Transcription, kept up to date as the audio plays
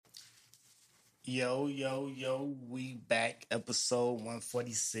Yo, yo, yo, we back. Episode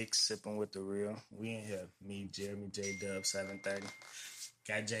 146, Sipping with the Real. We in here. Me, Jeremy, J Dub, 730.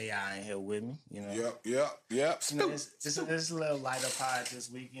 Got J.I. in here with me, Yep. It's a little lighter pod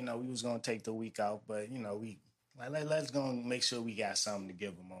this week. We was going to take the week out, but, let's go and make sure we got something to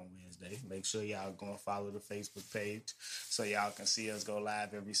give them on Wednesday. Make sure y'all go and follow the Facebook page so y'all can see us go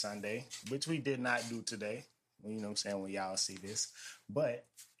live every Sunday, which we did not do today. You know what I'm saying, when y'all see this. But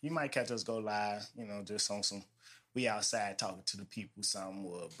you might catch us go live, just on some, we outside talking to the people, something,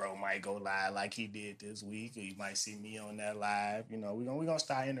 or bro might go live like he did this week, or you might see me on that live. We gonna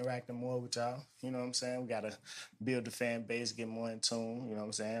start interacting more with y'all. You know what I'm saying? We gotta build the fan base, get more in tune. You know what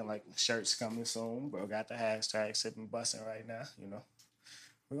I'm saying? Like shirts coming soon, bro. Got the hashtag sipping busting right now.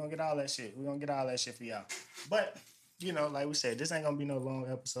 We're gonna get all that shit. We're gonna get all that shit for y'all. But, like we said, this ain't gonna be no long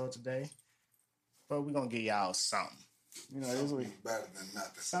episode today. But we're gonna give y'all something. This week. Better than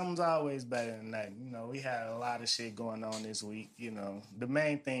nothing. Something's always better than nothing. We had a lot of shit going on this week. The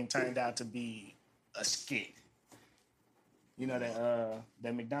main thing turned out to be a skit. That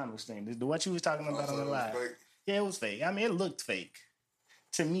McDonald's thing. What you was talking about on the live. Yeah, it was fake. I mean, it looked fake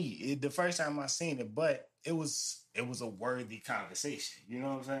to me. The first time I seen it, but it was a worthy conversation. You know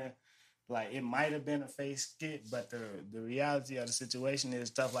what I'm saying? Like, it might have been a fake skit, but the reality of the situation is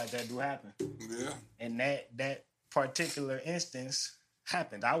stuff like that do happen. Yeah. And that particular instance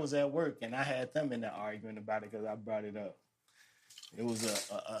happened. I was at work, and I had them in there arguing about it because I brought it up. It was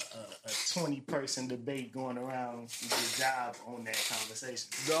a 20-person debate going around the job on that conversation.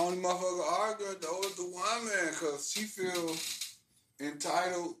 The only motherfucker arguing, though, is the woman, because she feel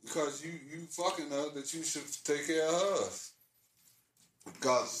entitled because you fucking her that you should take care of her.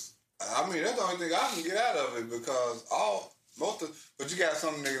 Because... I mean, that's the only thing I can get out of it because but you got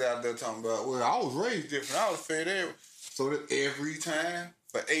some niggas out there talking about, well, I was raised different. I was fed every. So that every time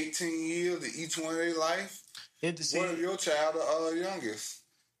for 18 years of each one of their life, what if your child the youngest?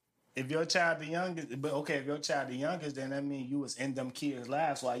 If your child the youngest, if your child the youngest, then that means you was in them kids'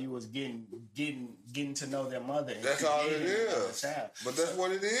 lives while you was getting to know their mother. And that's all it is. But that's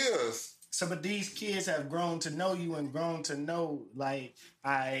what it is. So, but these kids have grown to know you and grown to know, like,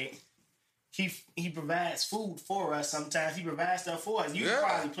 He provides food for us sometimes. He provides stuff for us. You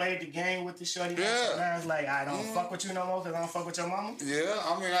probably played the game with the shorty. Yeah. Sometimes like, I don't fuck with you no more because I don't fuck with your mama. Yeah,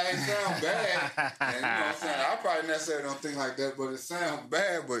 I mean, I ain't sound bad. And you know what I'm saying? I probably necessarily don't think like that, but it sounds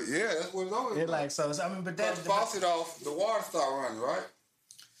bad. But yeah, that's what it's always like. Like, so I mean, but that's... the faucet off, the water start running, right?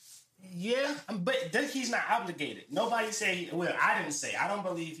 Yeah, but he's not obligated. Nobody said... I didn't say. I don't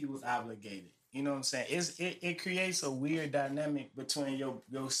believe he was obligated. You know what I'm saying? It creates a weird dynamic between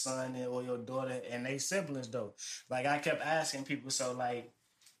your son or your daughter and their siblings, though. Like, I kept asking people, so, like,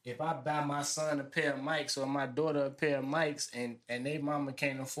 if I buy my son a pair of mics or my daughter a pair of mics and they mama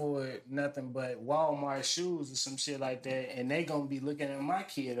can't afford nothing but Walmart shoes or some shit like that, and they gonna be looking at my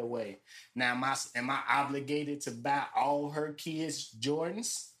kid away. Now, am I obligated to buy all her kids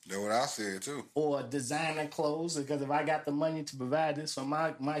Jordans? That's what I said, too. Or designer clothes, because if I got the money to provide this for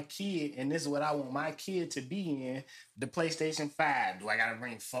my kid, and this is what I want my kid to be in, the PlayStation 5, do I got to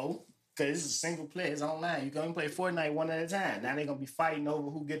bring 4? Because this is a single player. It's online. You can only play Fortnite one at a time. Now they're going to be fighting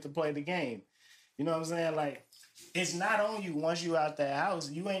over who get to play the game. You know what I'm saying? Like, it's not on you once you out that house.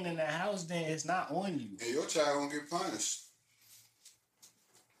 You ain't in that house, then it's not on you. And your child going to get punished.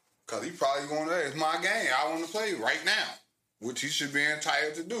 Because he probably going to, it's my game. I want to play right now. Which he should be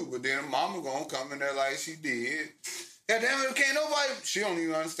entitled to do. But then mama gonna come in there like she did. God damn it, can't nobody... She don't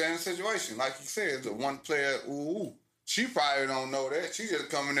even understand the situation. Like you said, the one player, she probably don't know that. She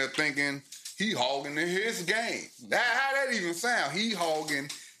just come in there thinking he hogging his game. How that even sound? He hogging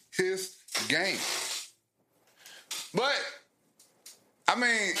his game. But, I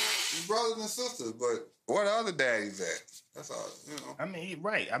mean, brothers and sisters, but where the other daddies at? That's all, I mean,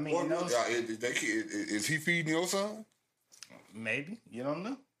 right. I mean, is he feeding your son? Maybe. You don't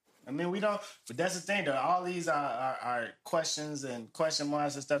know. I mean, we don't... But that's the thing, though. All these are questions and question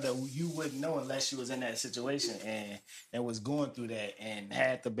marks and stuff that you wouldn't know unless you was in that situation and was going through that and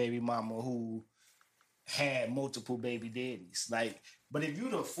had the baby mama who had multiple baby daddies. Like, but if you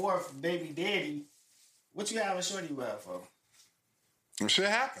the fourth baby daddy, what you have a shorty with for? Shit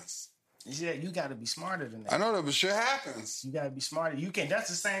happens. Yeah, you got to be smarter than that. I know that, but shit happens. You got to be smarter. You can... That's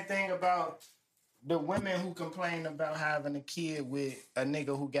the same thing about... The women who complain about having a kid with a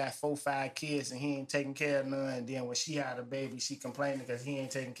nigga who got 4-5 kids and he ain't taking care of none, and then when she had a baby, she complaining because he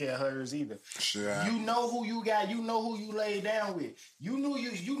ain't taking care of hers either. Sure. You know who you got. You know who you laid down with. You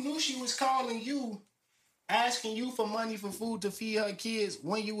knew she was calling you asking you for money for food to feed her kids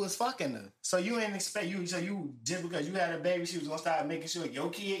when you was fucking her. So you ain't expect you. So you just because you had a baby, she was gonna start making sure your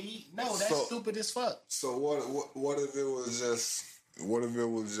kid eat. No, that's stupid as fuck. So what if it was just? What if it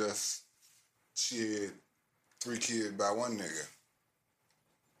was just she had 3 kids by one nigga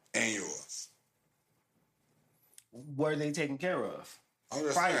and yours? Were they taken care of? I'm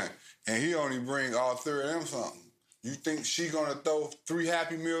just saying. And he only bring all 3 of them something. You think she gonna throw 3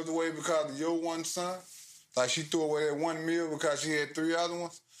 Happy Meals away because of your one son? Like she threw away that 1 meal because she had 3 other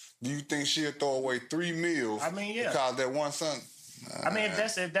ones? Do you think she'll throw away 3 meals because that one son? I mean, if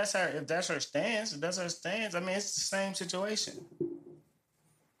that's her stance, I mean, it's the same situation.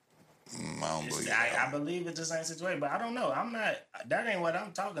 I don't believe I believe it's the same situation, but I don't know. That ain't what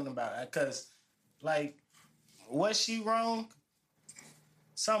I'm talking about. Because, like, was she wrong?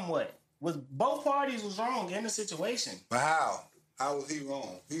 Somewhat. Both parties was wrong in the situation. But how? How was he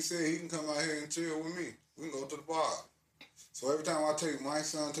wrong? He said he can come out here and chill with me. We can go to the park. So every time I take my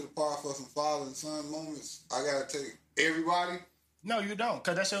son to the park for some father and son moments, I gotta take everybody. No, you don't,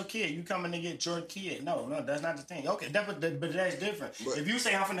 because that's your kid. You coming to get your kid. No, that's not the thing. Okay, but that's different. But if you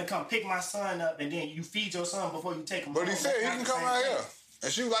say, I'm finna come pick my son up, and then you feed your son before you take him home. But he said he can come out here.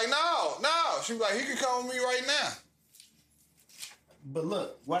 And she was like, no. She was like, he can come with me right now. But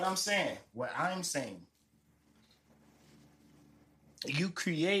look, what I'm saying, you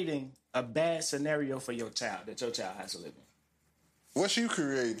creating a bad scenario for your child that your child has to live in. What you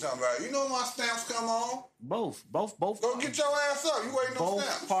creating? Talking about, you know my stamps come on? Both. Go get your ass up. You waiting on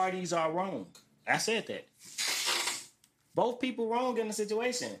stamps. Both parties are wrong. I said that. Both people wrong in the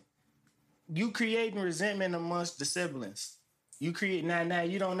situation. You creating resentment amongst the siblings. You create now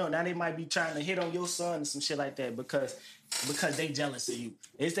you don't know. Now they might be trying to hit on your son and some shit like that because they jealous of you.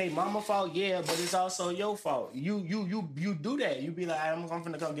 It's their mama fault, yeah, but it's also your fault. You do that. You be like, I'm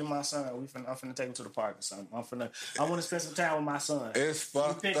finna come get my son. I'm finna take him to the park or something. I want to spend some time with my son. It's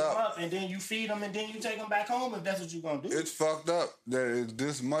fucked up. You pick him up and then you feed him and then you take him back home if that's what you're gonna do. It's fucked up that it's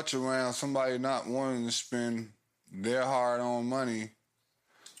this much around somebody not wanting to spend their hard-earned money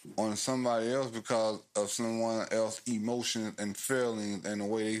on somebody else because of someone else's emotions and feelings and the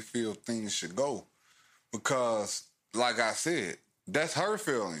way they feel things should go. Because, like I said, that's her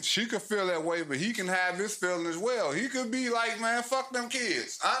feeling. She could feel that way, but he can have his feeling as well. He could be like, man, fuck them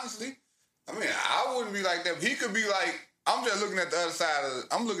kids. Honestly. I mean, I wouldn't be like that. But he could be like, I'm just looking at the other side of it.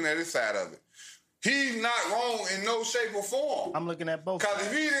 I'm looking at his side of it. He's not wrong in no shape or form. I'm looking at both. Because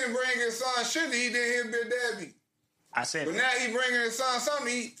if he didn't bring his son shit, he didn't hear Big Daddy. I said but that. Now he bringing his son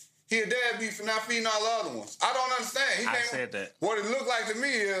something. He a deadbeat for not feeding all the other ones. I don't understand. I said that. What it looked like to me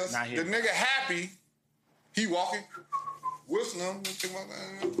is the nigga happy. He walking, whistling, and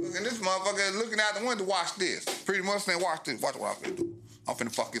this motherfucker looking out the window. Watch this. Pretty much saying, watch this. Watch what I'm finna do. I'm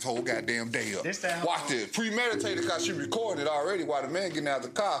finna fuck this whole goddamn day up. Watch this. Premeditated because she recorded already while the man getting out of the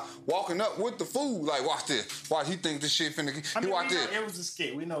car, walking up with the food. Like, watch this. Watch, he think this shit finna... watch this. It was a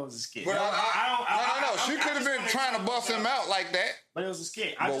skit. We know it was a skit. But no. She could have been trying to bust him out like that. But it was a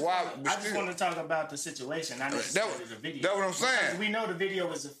skit. I just want to talk about the situation, not necessarily the video. That's what I'm saying. Because we know the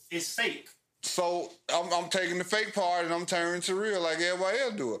video is fake. So I'm taking the fake part and I'm turning to real like everybody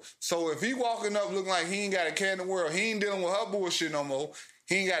else do it. So if he walking up looking like he ain't got a care in the world, he ain't dealing with her bullshit no more.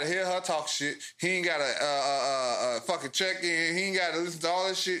 He ain't got to hear her talk shit. He ain't got to fucking check in. He ain't got to listen to all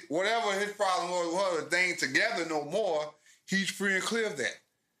this shit. Whatever his problem was with her, they ain't together no more. He's free and clear of that.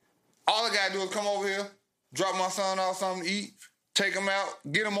 All I got to do is come over here, drop my son off something to eat, take him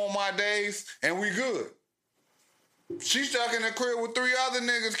out, get him on my days, and we good. She stuck in the crib with 3 other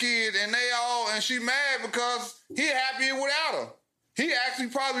niggas' kids, and she mad because he happier without her. He actually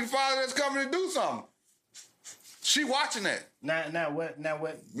probably the father that's coming to do something. She watching that. Now what?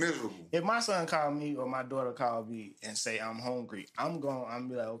 Miserable. If my son called me or my daughter called me and say I'm hungry, I'm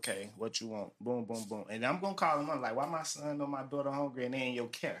be like, okay, what you want? Boom, boom, boom. And I'm gonna call them up like, why my son or my daughter hungry and they in your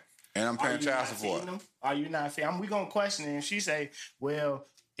care? And I'm paying child support. Are you not feeding? We gonna question it. And she say, well,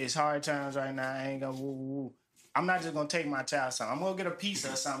 it's hard times right now. I ain't gonna woo. I'm not just gonna take my child something. I'm gonna get a piece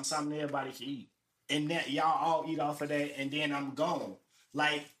of something everybody can eat. And then y'all all eat off of that, and then I'm gone.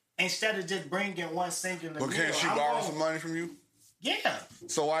 Like, instead of just bringing one singular meal. But can't she borrow some money from you? Yeah.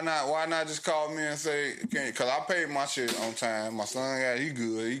 So why not just call me and say, because I paid my shit on time. My son, he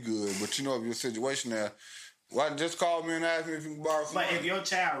good. But you know, if your situation there, why just call me and ask me if you can borrow some money? But if your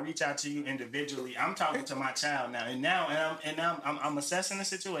child reach out to you individually, I'm talking to my child now, and I'm assessing the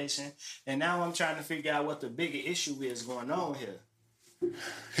situation, and now I'm trying to figure out what the bigger issue is going on here.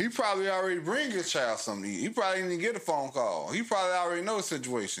 He probably already bring his child something to eat. He probably didn't get a phone call. He probably already know the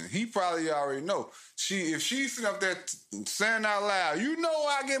situation. He probably already know. If she's sitting up there saying out loud, you know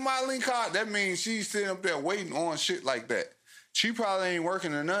I get my link card, that means she's sitting up there waiting on shit like that. She probably ain't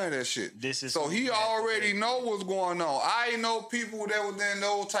working in none of that shit. So he already know what's going on. I know people that was in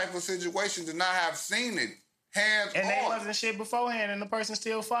those type of situations and not have seen it. Hands and on. they wasn't shit beforehand, and the person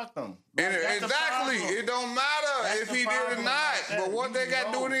still fucked them. Like, exactly. It don't matter if he did or not. But what they got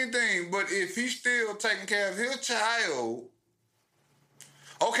to do with anything. But if he's still taking care of his child,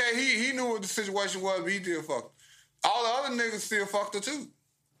 okay, he knew what the situation was, but he still fucked. All the other niggas still fucked her too.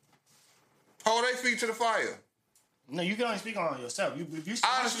 Hold their feet to the fire. No, you can only speak on yourself. I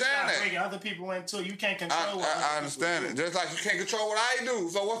understand that. Bringing other people into, you can't control. I understand it. Just like you can't control what I do.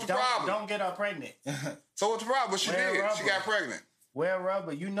 So what's the problem? Don't get her pregnant. So what's the problem? But she did. Rubber. She got pregnant. Wear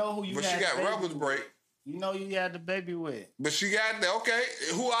rubber. You know who you. But she got rubber's break. You know you had the baby with. But she got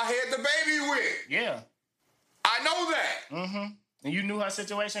who I had the baby with. Yeah. I know that. Mm-hmm. And you knew her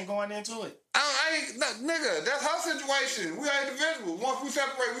situation going into it. I ain't nigga. That's her situation. We are individuals. Once we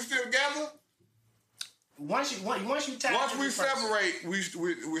separate, we still together. Once you tied once we separate,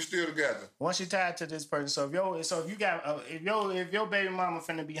 we're still together. Once you tied to this person, if your baby mama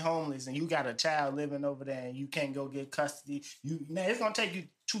finna be homeless and you got a child living over there and you can't go get custody, it's gonna take you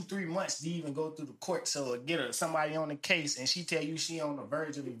 2-3 months to even go through the court so get somebody on the case, and she tell you she on the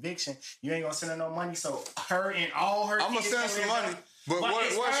verge of eviction. You ain't gonna send her no money, so her and all her. I'm gonna send some money. But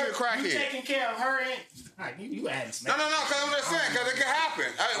what's your crackhead? You taking care of her and you ask me. No, because I'm just saying, because it can happen.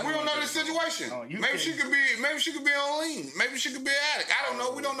 We don't know the situation. Maybe she could be on lean. Maybe she could be an addict. I don't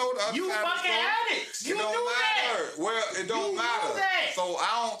know. We don't know the other side of the story. You fucking addicts. You don't matter. Well, it don't matter. So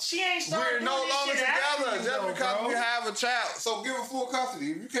I don't. She ain't starting. We're no longer together just because we have a child. So give her full custody.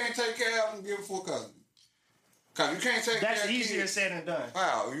 If you can't take care of them, give her full custody. Because you can't take care of kids. That's easier said than done.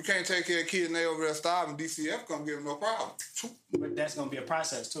 Wow, if you can't take care of kids and they over there starving, DCF gonna give them no problem. But that's gonna be a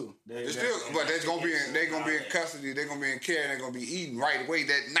process too. But they're gonna be in custody. They're gonna be in care. And they're gonna be eating right away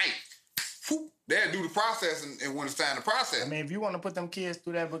that night. They'll do the process and when it's time to process. I mean, if you want to put them kids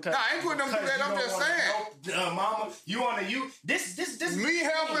through that because I ain't putting them through that. I'm just saying, mama, this me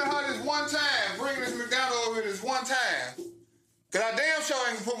helping her this one time, bringing this McDonald's over here this one time. Because I damn sure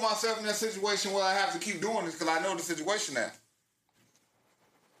ain't gonna put myself in that situation where I have to keep doing this because I know the situation now.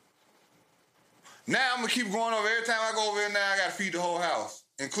 Now I'm gonna keep going over. Every time I go over there now, I gotta feed the whole house,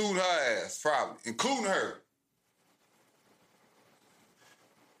 including her ass, probably. Including her.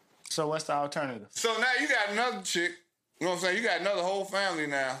 So what's the alternative? So now you got another chick, you know what I'm saying? You got another whole family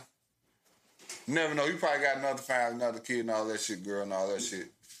now. You never know, you probably got another family, another kid and all that shit, girl and all that shit.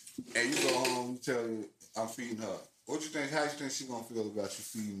 And you go home, you tell her, I'm feeding her. What you think? How you think she gonna feel about you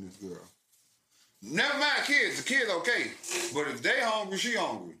feeding this girl? Never mind kids. The kids okay, but if they hungry, she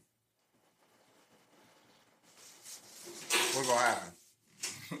hungry. What's gonna happen?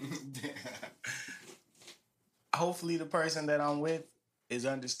 Hopefully, the person that I'm with is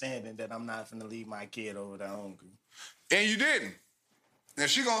understanding that I'm not finna leave my kid over there hungry. And you didn't. And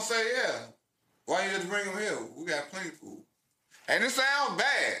she gonna say, "Yeah, why you just bring him here? We got plenty of food." And it sounds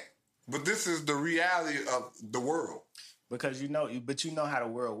bad. But this is the reality of the world. Because you know how the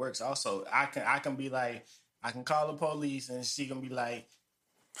world works. Also, I can be like, I can call the police and she gonna be like,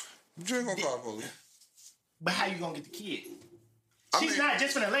 you ain't gonna call the police. But how you gonna get the kid? She's not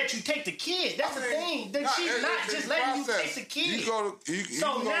just gonna let you take the kid. That's the thing. She's not just letting you take the kid.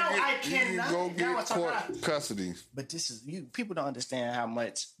 So now I cannot. Now it's court custody. But this is people don't understand how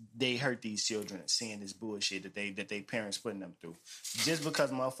much they hurt these children seeing this bullshit that they parents putting them through. Just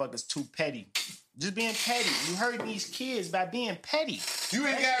because motherfuckers too petty. Just being petty. You hurt these kids by being petty. You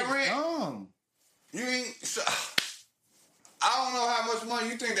ain't got rent. Dumb. You ain't. I don't know how much money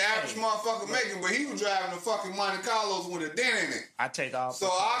you think the average motherfucker making, but he was driving a fucking Monte Carlos with a dent in it. I take off. So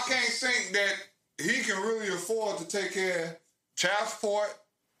I can't think that he can really afford to take care of child support,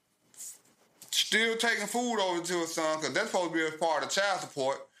 still taking food over to his son, because that's supposed to be a part of child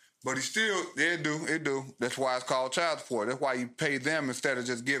support, but he still, it do. That's why it's called child support. That's why you pay them instead of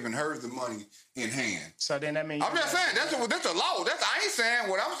just giving her the money in hand. So then that means... I'm just saying, that's the law. I ain't saying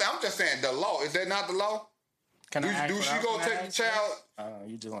what I'm saying. I'm just saying the law. Is that not the law? Do she go take the child?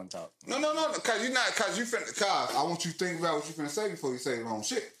 You just want to talk. No, because I want you to think about what you finna say before you say the wrong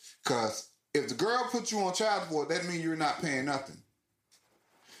shit. Because if the girl puts you on child support, that means you're not paying nothing.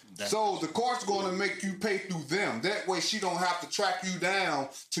 So the court's going to make you pay through them. That way she don't have to track you down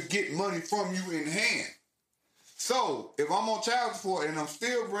to get money from you in hand. So if I'm on child support and I'm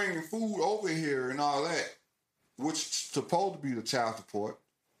still bringing food over here and all that, which is supposed to be the child support,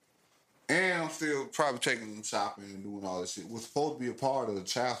 And I'm still probably taking them shopping and doing all this shit. Was supposed to be a part of the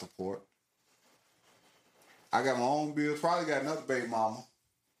child support. I got my own bills. Probably got another baby mama.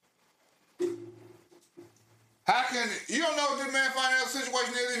 How can you don't know what this man's financial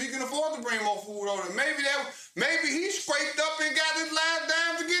situation is if he can afford to bring more food over? Maybe he scraped up and got his last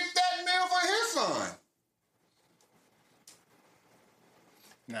dime to get that meal for his son.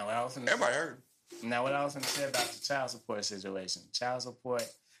 Now what I was Everybody heard. Now what I was going to say about the child support situation. Child support.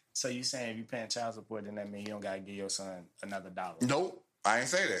 So you saying if you paying child support, then that means you don't got to give your son another $1? Nope, I ain't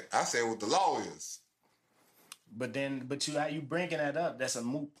say that. I said what the law is. But you bringing that up? That's a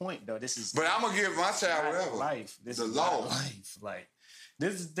moot point, though. This is. But I'm gonna give my child whatever. Life. This the is law. Life. Like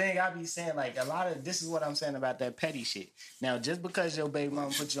this is the thing I be saying. Like a lot of this is what I'm saying about that petty shit. Now, just because your baby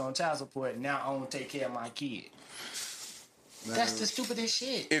mama put you on child support, now I want to take care of my kid. Man, that's the stupidest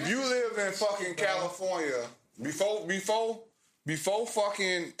shit. If you live in fucking California before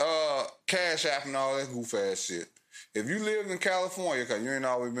fucking Cash App and all that goof ass shit. If you lived in California, because you ain't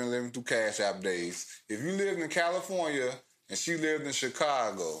always been living through Cash App days. If you lived in California and she lived in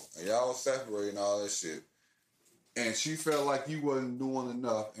Chicago and y'all separated and all that shit, and she felt like you wasn't doing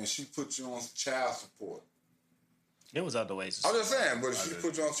enough and she put you on child support. There was other ways. I'm just saying, but if she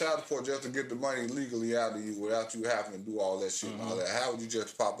put you on child support just to get the money legally out of you without you having to do all that shit and all that, how would you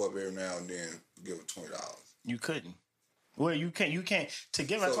just pop up every now and then and give her $20? You couldn't. Well, you can't. To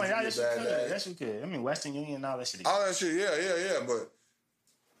give her $20, yes, you could. Yes, you could. I mean, Western Union and all that shit. All that shit, yeah. But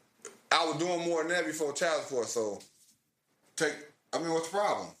I was doing more than that before child support, so what's the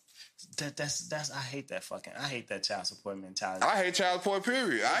problem? I hate that child support mentality. I hate child support,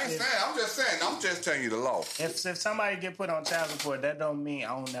 period. I'm just telling you the law. If somebody get put on child support, that don't mean I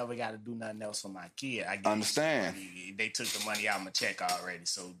don't never got to do nothing else for my kid. I understand. They took the money out of my check already,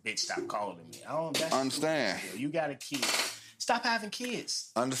 so bitch, stop calling me. Understand. You got a kid. Stop having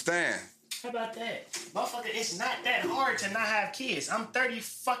kids. Understand. How about that? Motherfucker, it's not that hard to not have kids. I'm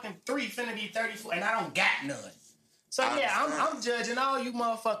 33, finna be 34, and I don't got none. So yeah, I'm judging all you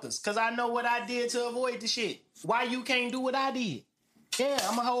motherfuckers because I know what I did to avoid the shit. Why you can't do what I did? Yeah,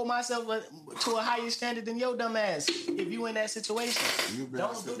 I'm gonna hold myself to a higher standard than your dumb ass if you in that situation.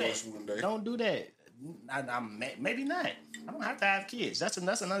 Don't do that. Don't do that. Maybe not. I don't have to have kids. That's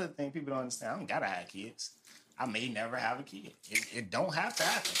another thing people don't understand. I don't gotta have kids. I may never have a kid. It don't have to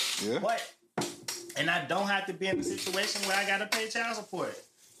happen. Yeah. And I don't have to be in a situation where I gotta pay child support.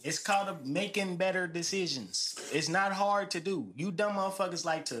 It's called making better decisions. It's not hard to do. You dumb motherfuckers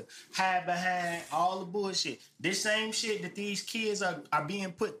like to hide behind all the bullshit. This same shit that these kids are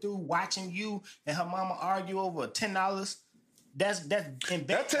being put through watching you and her mama argue over $10. That's $10 to a nigga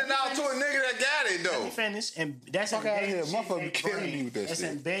that got it though. Let me finish. And that's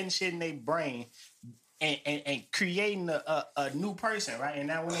embedding shit in their brain and creating a new person, right? And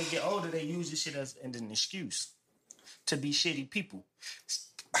now when they get older, they use this shit as an excuse to be shitty people.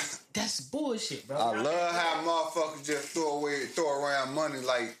 That's bullshit, bro. I love how motherfuckers just throw around money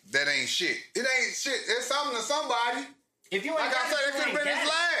like that ain't shit. It ain't shit. It's something to somebody. If you ain't like got I said, it could have been his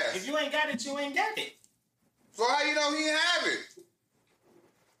last. If you ain't got it, you ain't got it. So how you know he didn't have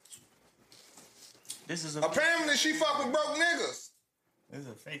it? Apparently she fuck with broke niggas. This is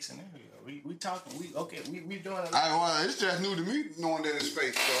a fake scenario. We talking. We doing. It's just new to me knowing that it's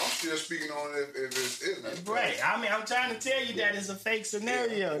fake. So I'm still speaking on it if it isn't. Right. I mean, I'm trying to tell you that it's a fake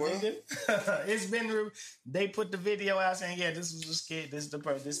scenario, nigga. It's been. They put the video out saying, "Yeah, this was a skit. This is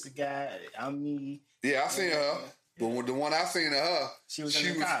the guy. I'm me." Yeah, I seen her. But with the one I seen of her, she was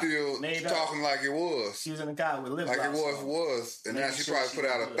still talking like it was. She was in the car with lip like it was. And now she probably put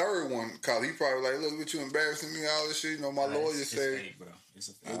out a third one because he probably like, look what you embarrassing me, all this shit. You know, my lawyer said. Fake, bro.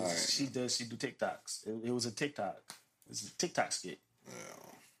 She do TikToks. It was a TikTok. It's a TikTok skit. Yeah.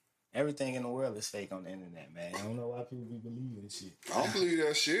 Everything in the world is fake on the internet, man. I don't know why people be believing this shit. I don't believe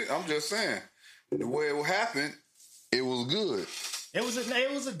that shit. I'm just saying the way it happened, it was good.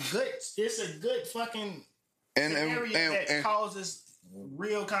 It's a good fucking scenario that causes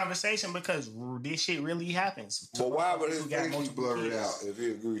real conversation because this shit really happens. But why would his face be blurred out if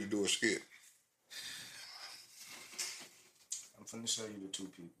he agreed to do a skit? I'm finna show you the two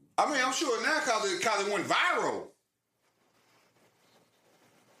people. I mean, I'm sure now because it went viral.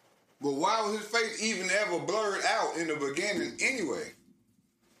 But why was his face even ever blurred out in the beginning anyway?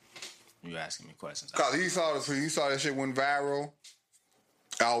 You asking me questions. Because he saw that shit went viral.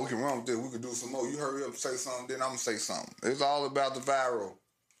 Oh, we can run with this. We can do some more. You hurry up and say something, then I'm going to say something. It's all about the viral.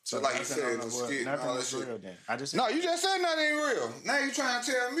 So like you said, the skit and all that shit. Real, then. No, you just said nothing ain't real. Now you trying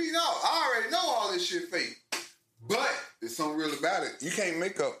to tell me, no, I already know all this shit fake. But there's something real about it. You can't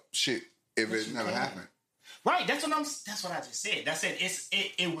make up shit if it never happened. Right, that's what I just said. That's it.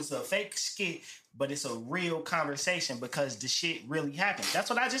 It was a fake skit, but it's a real conversation because the shit really happened. That's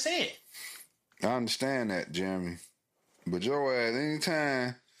what I just said. I understand that, Jeremy. But your ass,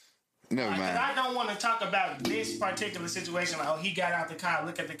 anytime, never mind. I don't want to talk about this particular situation. Like, oh, he got out the car,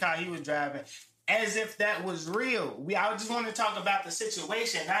 look at the car he was driving, as if that was real. I just want to talk about the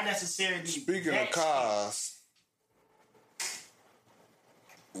situation, not necessarily. Speaking of cars,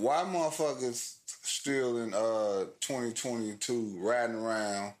 why motherfuckers still in 2022 riding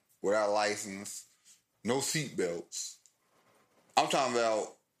around without license, no seatbelts? I'm talking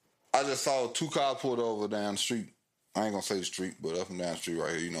about, I just saw 2 cars pulled over down the street. I ain't gonna say the street, but up and down the street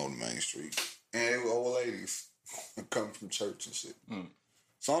right here, you know, the main street. And they were old ladies coming from church and shit.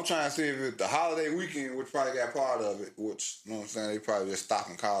 So I'm trying to see if it's the holiday weekend, which probably got part of it, which, you know what I'm saying, they probably just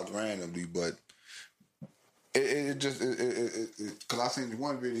stopping cars randomly, but it just, because I seen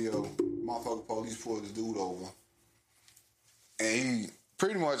one video, motherfucker police pulled this dude over, and he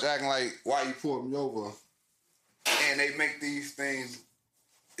pretty much acting like, why you pulled me over? And they make these things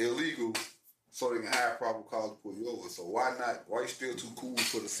illegal so they can hire probable cause to pull you over. So why not? Why you still too cool to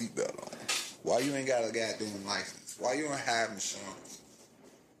put a seatbelt on? Why you ain't got a goddamn license? Why you don't have insurance?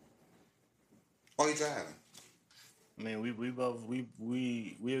 Why you driving? I mean,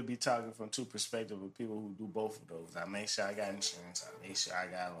 we'll be talking from 2 perspectives of people who do both of those. I make sure I got insurance. I make sure I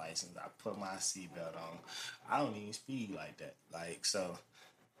got a license. I put my seatbelt on. I don't even speed like that. Like, so,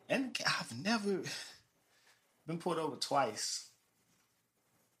 and I've never been pulled over twice.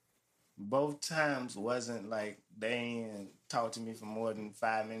 Both times wasn't like they ain't talked to me for more than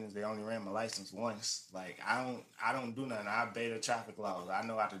 5 minutes. They only ran my license once. Like, I don't do nothing. I obey the traffic laws. I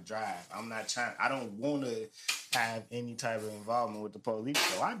know how to drive. I don't want to have any type of involvement with the police.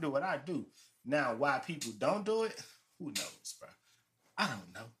 So I do what I do. Now, why people don't do it, who knows, bro? I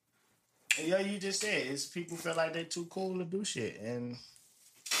don't know. And yeah, you just said it's people feel like they're too cool to do shit, and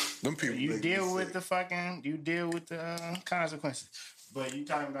them people you deal with the consequences. But you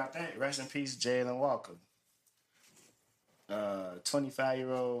talking about that? Rest in peace, Jalen Walker.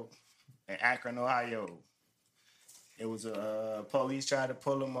 25-year-old in Akron, Ohio. It was a police tried to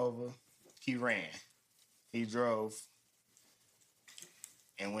pull him over. He ran. He drove.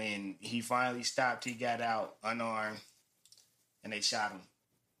 And when he finally stopped, he got out unarmed. And they shot him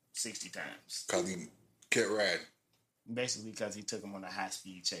 60 times. Because he kept riding. Basically because he took him on a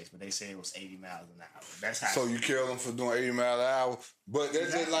high-speed chase. But they say it was 80 miles an hour. That's how. So you killed him for doing 80 miles an hour. But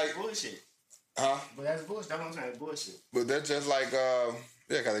that's just like... bullshit. Huh? But that's bullshit. That's what I'm saying. It's bullshit. But that's just like... yeah,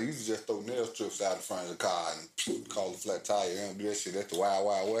 because they used to just throw nail strips out the front of the car and call it a flat tire. They don't do that shit. That's the Wild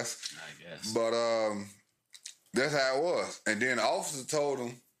Wild West. I guess. But that's how it was. And then the officer told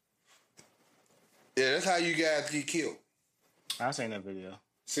him, yeah, that's how you guys get killed. I seen that video.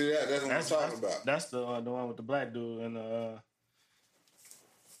 See that? That's what I'm talking about. That's the one with the black dude and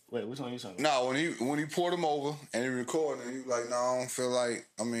wait, which one you talking about? No, when he pulled him over and he recorded and he was like, no, I don't feel like,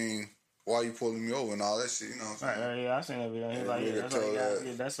 I mean, why you pulling me over and all that shit, you know what I'm saying? Right, yeah, I seen that video. He's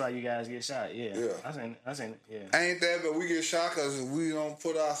like, that's why you guys get shot. Yeah. I seen it, yeah. Ain't that, but we get shot because we don't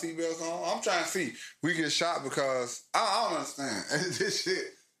put our seatbelts on? I'm trying to see. We get shot because, I don't understand. This shit,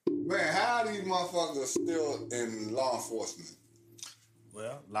 man, how are these motherfuckers still in law enforcement?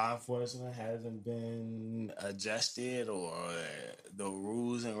 Well, law enforcement hasn't been adjusted or the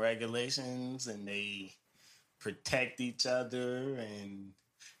rules and regulations, and they protect each other. And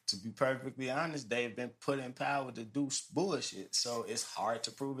to be perfectly honest, they've been put in power to do bullshit. So it's hard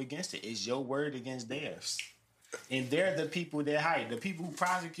to prove against it. It's your word against theirs. And they're the people they hire. The people who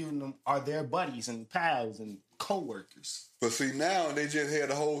prosecuting them are their buddies and pals and co-workers. But see, now they just had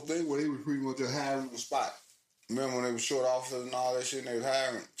the whole thing where they was pretty much just hiring on the spot. Remember when they were short officers and all that shit and they was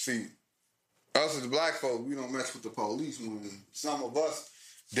hiring? See, us as the black folks, we don't mess with the police. When some of us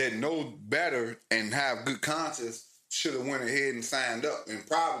that know better and have good conscience should have went ahead and signed up and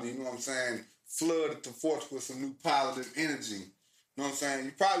probably, you know what I'm saying, flooded the force with some new positive energy. You know what I'm saying?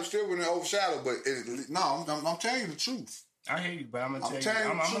 You probably still wouldn't overshadow, but I'm telling you the truth. I hear you, but I'm gonna tell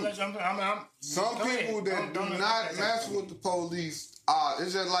you. I'm gonna let you. Some people that do not mess with the police,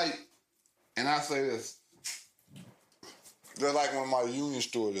 it's just like, and I say this. They're like one of my union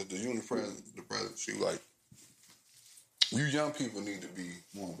stewards, the union president, she was like, you young people need to be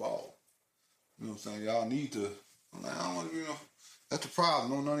more involved. You know what I'm saying? Y'all need to, I'm like, I don't want to be, that's the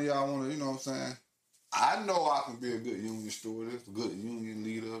problem. None of y'all want to, you know what I'm saying? I know I can be a good union stewardess, a good union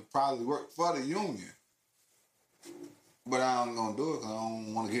leader, probably work for the union. But I ain't going to do it because I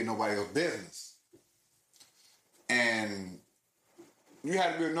don't want to get nobody else's business. And you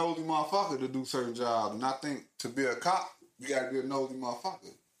have to be a nosy motherfucker to do certain jobs. And I think to be a cop, you got to be a nosy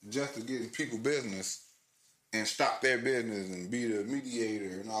motherfucker just to get in people's business and stop their business and be the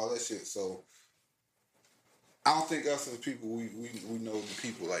mediator and all that shit. So I don't think us as people we know the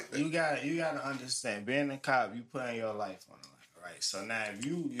people like that. You gotta understand, being a cop, you putting your life on the line, right? So now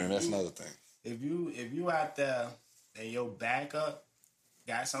and that's another thing. If you out there and your backup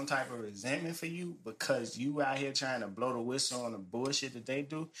got some type of resentment for you because you out here trying to blow the whistle on the bullshit that they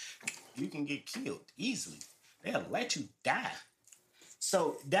do, you can get killed easily. They'll let you die.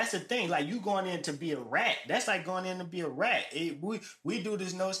 So that's the thing. Like, you going in to be a rat. That's like going in to be a rat. We do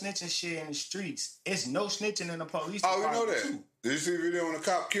this no snitching shit in the streets. It's no snitching in the police department. Oh, we know that. Too. Did you see the video when the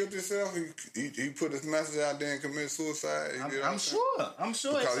cop killed himself? He put his message out there and committed suicide. I'm sure. It's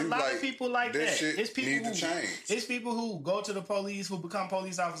a lot of people like that. It's people need to change. It's people who go to the police, who become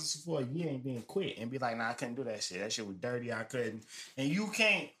police officers for a year and then quit and be like, nah, I couldn't do that shit. That shit was dirty. I couldn't. And you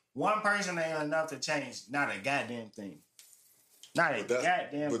can't. One person ain't enough to change not a goddamn thing.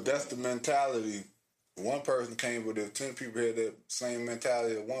 But that's the mentality. One person came, but if 10 people had that same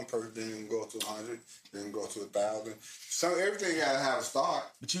mentality, one person didn't go to 100, didn't go to 1,000. So everything got to have a start.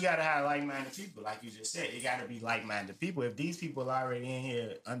 But you got to have like-minded people, like you just said. It got to be like-minded people. If these people are already in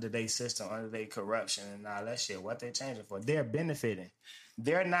here under their system, under their corruption and all that shit, what they changing for? They're benefiting.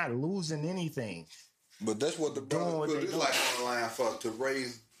 They're not losing anything. But that's what the brothers put. It's like on the line for to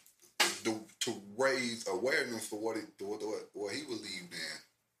raise awareness for what he believed in.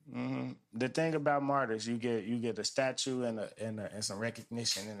 Mm-hmm. The thing about martyrs, you get a statue and some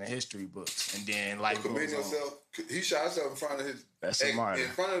recognition in the history books, and then like he shot himself in front of in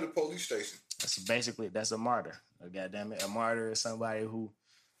front of the police station. That's a martyr. God damn it, a martyr is somebody who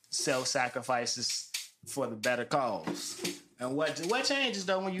self-sacrifices for the better cause. And what changes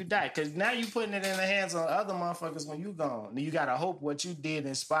though when you die? Because now you putting it in the hands of other motherfuckers when you gone. You gotta hope what you did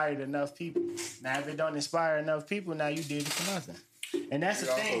inspired enough people. Now if it don't inspire enough people, now you did it for nothing. And that's the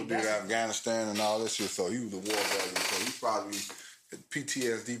thing. He also did Afghanistan and all this shit, so he was a war veteran. So he probably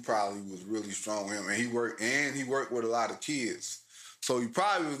PTSD probably was really strong with him, and he worked with a lot of kids. So he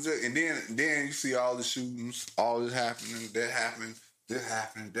probably was just, and then you see all the shootings, all this happening, that happened, that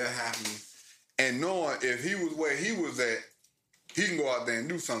happened, and knowing if he was where he was at, he can go out there and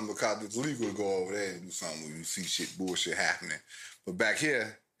do something because it's legal to go over there and do something when you see bullshit happening. But back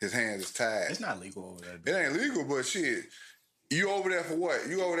here, his hands is tied. It's not legal over there. It ain't legal, but shit. You over there for what?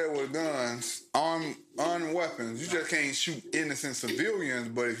 You over there with guns, armed weapons. You just can't shoot innocent civilians,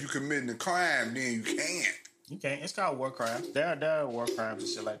 but if you committing a crime, then you can. You can't. It's called war crimes. There are war crimes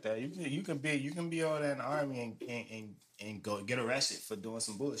and shit like that. You can be over there in the army and go get arrested for doing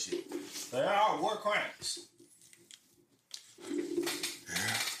some bullshit. There are war crimes.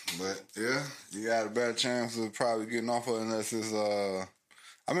 Yeah, but yeah, you got a better chance of probably getting off of it unless it's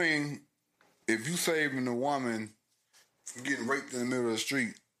I mean, if you saving a woman from getting raped in the middle of the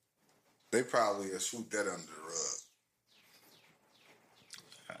street, they probably sweep that under the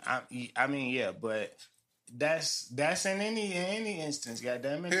rug. I mean, yeah, but that's in any instance,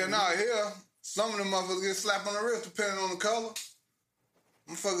 goddammit. Here, some of them motherfuckers get slapped on the wrist depending on the color.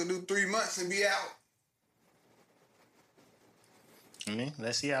 Motherfucker do 3 months and be out. I mean,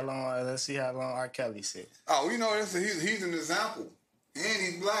 let's see how long R. Kelly said. Oh, you know, he's an example. And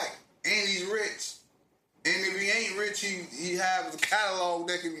he's black. And he's rich. And if he ain't rich, he has a catalog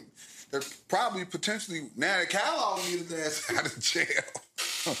that probably potentially, now the catalog needs his ass out of jail.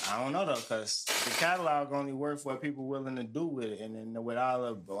 I don't know though, because the catalog only works for what people willing to do with it, and then with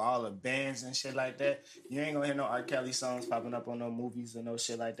all the bands and shit like that, you ain't gonna hear no R. Kelly songs popping up on no movies or no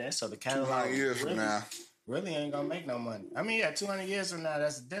shit like that. So the catalog 200 years from now really ain't gonna make no money. I mean, yeah, 200 years from now,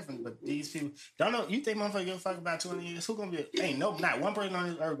 that's different. But these people don't know. You think motherfuckers give a fuck about 200 years? Who gonna be? Not one person on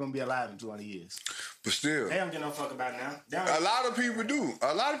this earth gonna be alive in 200 years. But still, they don't give no fuck about now. A lot of people do.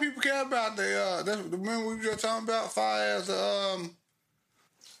 A lot of people care about remember we were just talking about far as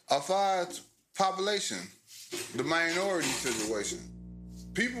population, the minority situation.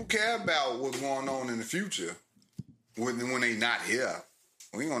 People care about what's going on in the future when they not here.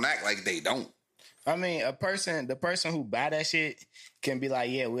 We ain't gonna act like they don't. I mean, the person who buy that shit can be like,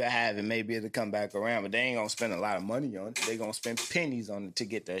 yeah, we'll have it. Maybe it'll come back around, but they ain't gonna spend a lot of money on it. They gonna spend pennies on it to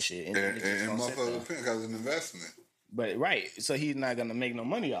get that shit. And motherfuckers because it's an investment. But right, so he's not gonna make no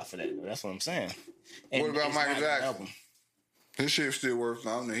money off of that. That's what I'm saying. And what about Michael Jackson? His shit still worth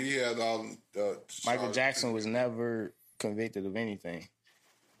something. He had all. Michael Jackson was never convicted of anything.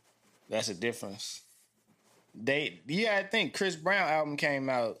 That's a difference. I think Chris Brown album came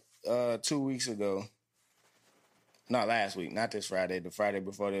out 2 weeks ago. Not last week, not this Friday, the Friday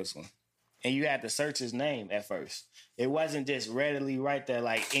before this one. And you had to search his name at first. It wasn't just readily right there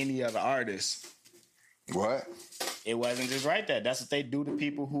like any other artist. What? It wasn't just right there. That's what they do to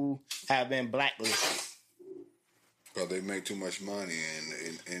people who have been blacklisted. Because they make too much money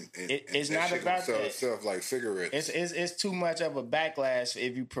and It's that not shit about gonna sell that. itself like cigarettes. It's too much of a backlash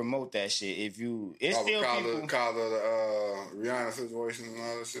if you promote that shit. It's still people. Cause of the Rihanna situation and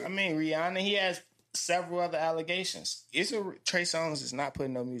all that shit. I mean, Rihanna, he has several other allegations. Trey Songz is not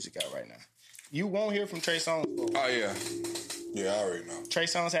putting no music out right now. You won't hear from Trey Songz. Oh yeah, yeah, I already know. Trey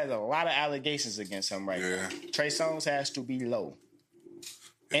Songz has a lot of allegations against him right now. Trey Songz has to be low,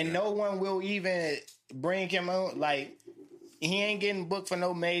 and no one will even bring him on. Like, he ain't getting booked for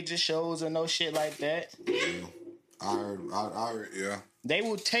no major shows or no shit like that. Yeah. I heard, yeah. They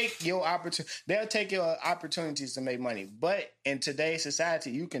will take your opportunity. They'll take your opportunities to make money. But in today's society,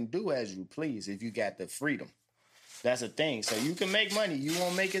 you can do as you please if you got the freedom. That's a thing. So you can make money. You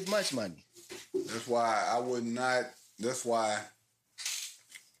won't make as much money. That's why I would not. That's why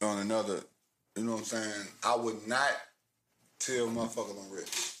on another, you know what I'm saying? I would not tell motherfuckers I'm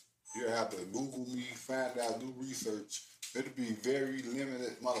rich. You have to Google me, find out, do research. It'll be very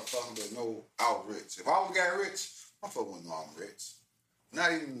limited motherfuckers that know I was rich. If I was got rich, motherfuckers wouldn't know I'm rich.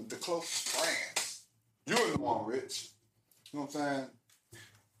 Not even the closest friends. You wouldn't know I'm rich. You know what I'm saying?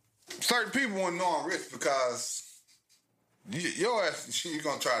 Certain people wouldn't know I'm rich because your ass, you're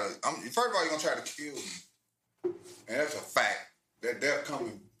going to try to, first of all, you're going to try to kill me. And that's a fact. That death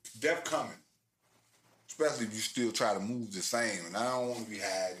coming. Especially if you still try to move the same. And I don't want to be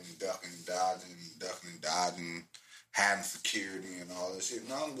hiding, ducking, dodging, having security and all that shit.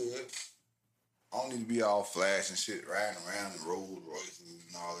 No, I'm good. I don't need to be all flash and shit, riding around in Rolls Royces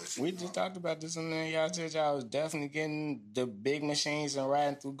and all that shit. We just talked about this, and then y'all said y'all was definitely getting the big machines and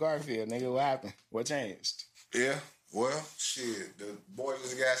riding through Garfield. Nigga, what happened? What changed? Yeah, well, shit. The boy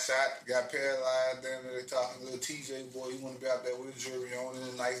just got shot, got paralyzed. Then they talking little TJ boy. He want to be out there with his jewelry on in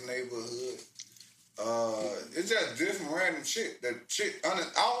a nice neighborhood. It's just different random shit. That shit, and I'm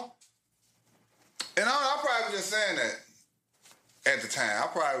probably just saying that at the time. I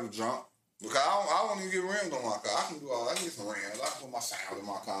probably was drunk. Because I don't even get rims on my car. I can do all that. I can get some rims. I can put my sound in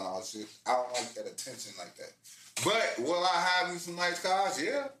my car and all that shit. I don't like that attention like that. But will I have me some nice cars?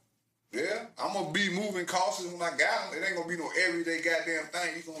 Yeah. Yeah. I'm going to be moving cautious when I got them. It ain't going to be no everyday goddamn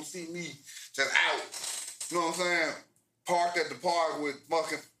thing. You going to see me just out. You know what I'm saying? Parked at the park with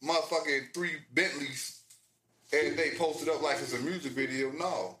motherfucking 3 Bentleys every day posted up like it's a music video.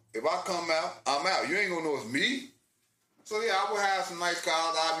 No. If I come out, I'm out. You ain't going to know it's me. So yeah, I would have some nice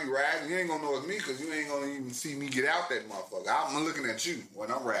cars. I'll be riding. You ain't gonna know it's me because you ain't gonna even see me get out that motherfucker. I'm looking at you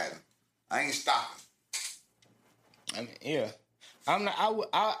when I'm riding. I ain't stopping. I mean, yeah, I'm not.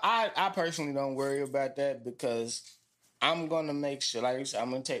 I personally don't worry about that because I'm gonna make sure, like I said, I'm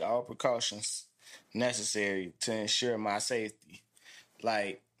gonna take all precautions necessary to ensure my safety.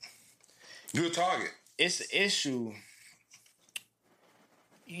 Like, you're a target. It's an issue.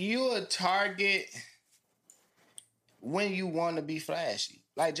 You're a target when you want to be flashy.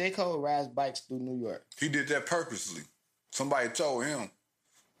 Like J. Cole rides bikes through New York. He did that purposely. Somebody told him,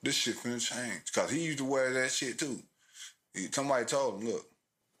 this shit finna change. Because he used to wear that shit too. Somebody told him, look.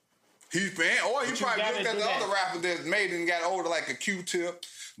 He probably looked at the other rapper that made it and got older like a Q-tip.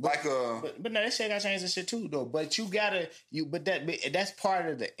 But no, that shit got changed the shit too though. But that's part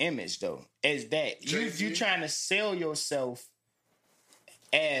of the image though. Is that you trying to sell yourself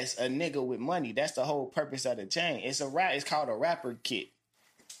as a nigga with money. That's the whole purpose of the chain. It's called a rapper kit.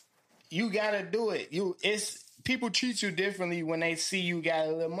 You gotta do it. People treat you differently when they see you got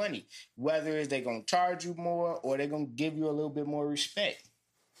a little money. Whether it's they gonna charge you more or they gonna give you a little bit more respect.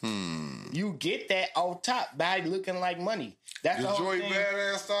 You get that off top by looking like money. That's Did the whole Joey thing.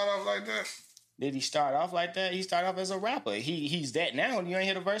 Badass start off like that? Did he start off like that? He started off as a rapper. He's that now. You ain't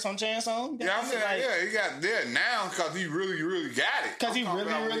hear the verse on Chance Song? Yeah, I'm saying, he got there now because he really, really got it. Because he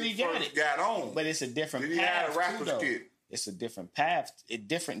really got it. Got on. But it's a different path. He had a rapper's kit. It's a different path.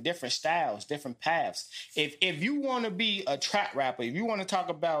 Different styles, different paths. If you want to be a trap rapper, if you want to talk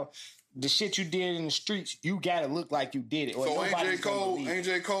about the shit you did in the streets, you gotta look like you did it. Or so ain't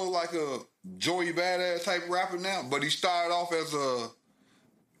J. Cole like a Joey Badass type rapper now? But he started off as a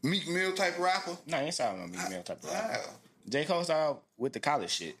Meek Mill type rapper? No, he ain't started on Meek Mill type of rapper. J. Cole started with the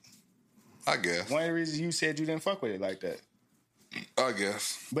college shit. I guess. One of the reasons you said you didn't fuck with it like that. I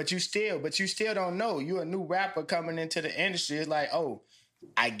guess. But you still don't know. You a new rapper coming into the industry. It's like, oh,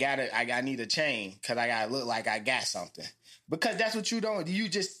 I need a chain because I gotta look like I got something. Because that's what you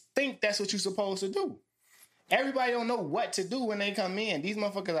just think that's what you're supposed to do. Everybody don't know what to do when they come in. These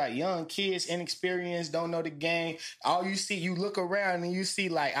motherfuckers are young kids, inexperienced, don't know the game. All you see, you look around and you see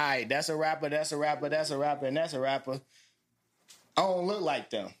like, all right, that's a rapper, that's a rapper, that's a rapper, and that's a rapper. I don't look like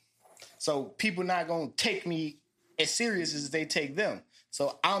them. So people not going to take me as serious as they take them.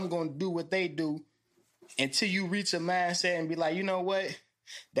 So I'm going to do what they do until you reach a mindset and be like, you know what,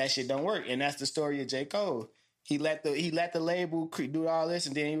 that shit don't work. And that's the story of J. Cole. He let the label do all this,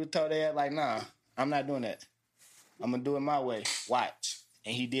 and then he was told that like, nah, I'm not doing that. I'm gonna do it my way. Watch.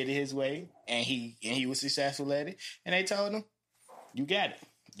 And he did it his way, and he was successful at it. And they told him, you got it.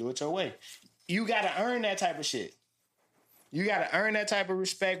 Do it your way. You gotta earn that type of shit. You gotta earn that type of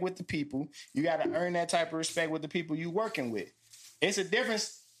respect with the people. You gotta earn that type of respect with the people you working with. It's a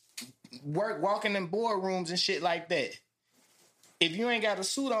difference walking in boardrooms and shit like that. If you ain't got a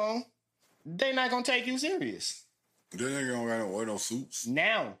suit on, they not gonna take you serious. They ain't gonna wear no suits.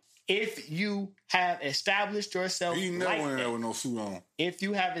 Now, if you have established yourself he never like went in that, there with no suit on. if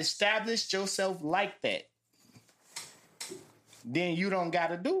you have established yourself like that, then you don't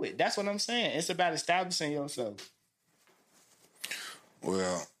gotta do it. That's what I'm saying. It's about establishing yourself.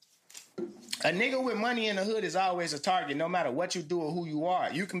 Well, a nigga with money in the hood is always a target, no matter what you do or who you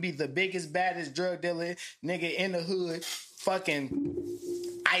are. You can be the biggest, baddest drug dealer nigga in the hood, fucking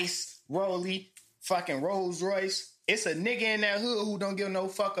Ice, Rolly, fucking Rolls Royce. It's a nigga in that hood who don't give no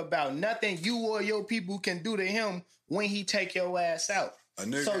fuck about nothing you or your people can do to him when he take your ass out.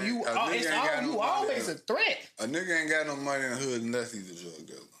 So you always a threat. A nigga ain't got no money in the hood unless he's a drug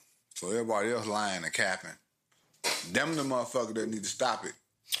dealer. So everybody else lying and capping. Them the motherfuckers that need to stop it.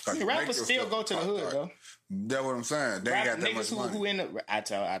 Rappers still go to the hood, though. That's what I'm saying. They ain't got that much money. Who in the, I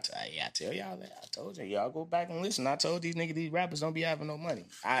tell y'all that. I told you. Y'all go back and listen. I told these niggas, these rappers don't be having no money.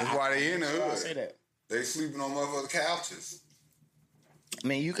 That's why they in the hood. I say that. They sleeping on motherfucking couches. I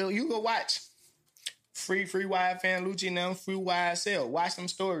mean, you go watch Free YFN, Lucci and them, Free YSL. Watch them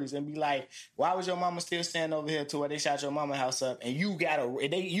stories and be like, why was your mama still standing over here to where they shot your mama house up and you got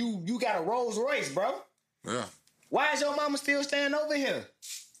a Rolls Royce, bro? Yeah. Why is your mama still standing over here?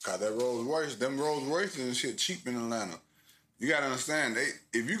 Cause that Rolls Royce, them Rolls Royces and shit cheap in Atlanta. You gotta understand,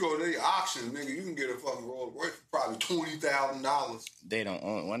 if you go to the auction, nigga, you can get a fucking Rolls Royce for probably $20,000. They don't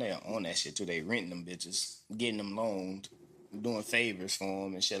own that shit too. They renting them bitches, getting them loaned, doing favors for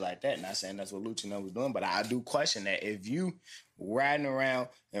them and shit like that. Not saying that's what Lucci was doing, but I do question that. If you riding around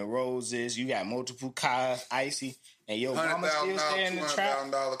in Roses, you got multiple cars, icy, and your mama still staying in the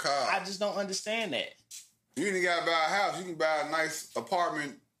trap, car. I just don't understand that. You ain't gotta buy a house. You can buy a nice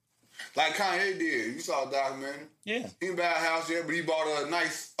apartment like Kanye did. You saw a documentary. Yeah. He didn't buy a house yet, but he bought a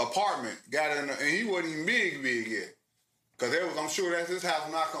nice apartment. Got in, and he wasn't even big yet. Because I'm sure that's his house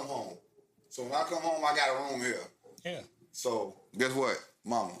when I come home. So when I come home, I got a room here. Yeah. So guess what,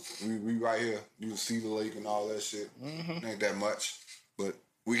 mama? We right here. You can see the lake and all that shit. Mm-hmm. Ain't that much, but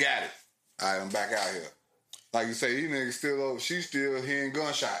we got it. All right, I'm back out here. Like you say, these niggas still over. She's still hearing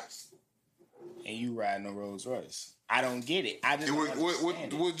gunshots. And you riding a Rolls Royce. I don't get it. I just don't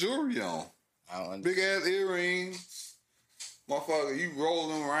understand what jewelry on? I don't understand. Big ass earrings. Motherfucker, you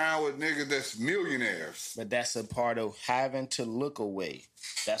rolling around with niggas that's millionaires. But that's a part of having to look away.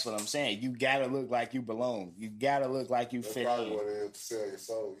 That's what I'm saying. You gotta look like you belong. You gotta look like you fit in. That's probably what it is to sell your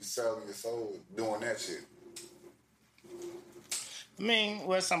soul. You selling your soul doing that shit. I mean,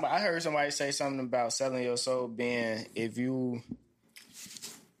 I heard somebody say something about selling your soul being if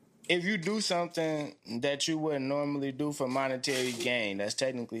you do something that you wouldn't normally do for monetary gain, that's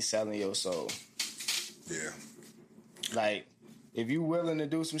technically selling your soul. Yeah. Like, if you willing to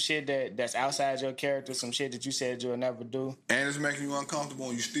do some shit that's outside your character, some shit that you said you'll never do. And it's making you uncomfortable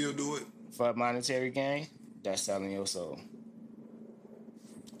and you still do it. For monetary gain, that's selling your soul.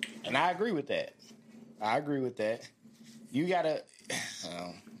 And I agree with that. You gotta...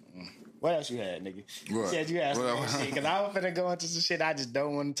 what else you had, nigga? You said you had some shit, because I was finna go into some shit I just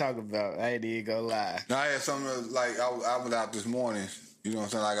don't want to talk about. I ain't even gonna lie. No, I had something like, I went out this morning, you know what I'm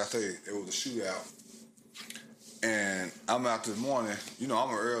saying? Like I said, it was a shootout. And I'm out this morning, you know, I'm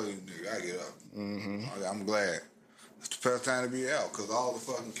an early nigga, I get up. Mm-hmm. I'm glad. It's the first time to be out, because all the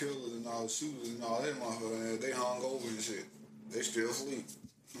fucking killers and all the shooters and all that motherfuckers, they hung over and shit. They still sleep.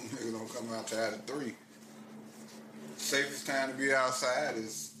 Niggas don't come out till after 3. Safest time to be outside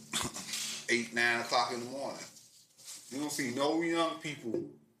is 8, 9 o'clock in the morning. You don't see no young people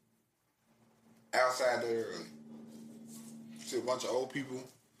outside that early. You see a bunch of old people,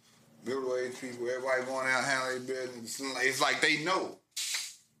 middle-aged people, everybody going out handling their business. It's like they know.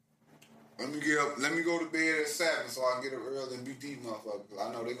 Let me get up. Let me go to bed at 7 so I can get up early and beat these motherfuckers. Because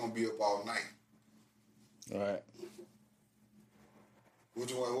I know they're gonna be up all night. All right.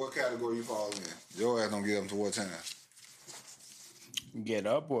 What category you fall in? Your ass don't get up until what time? Get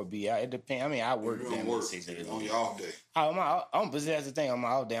up or be out. It depends. I mean, I work damn 6 days on your off day. But that's the thing. On my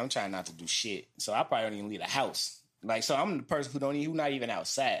off day, I'm trying not to do shit. So I probably don't even leave the house. Like, so I'm the person who's not even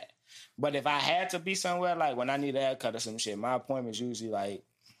outside. But if I had to be somewhere, like when I need a haircut or some shit, my appointment's usually like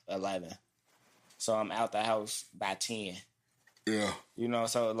 11. so I'm out the house by 10. Yeah. You know,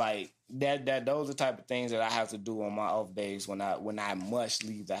 so like that those are the type of things that I have to do on my off days when I must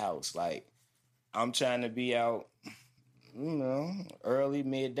leave the house. Like I'm trying to be out, early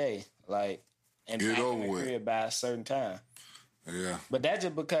midday, like and Get back over in the with. crib by a certain time. Yeah. But that's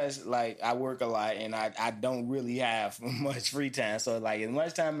just because like I work a lot and I don't really have much free time. So like as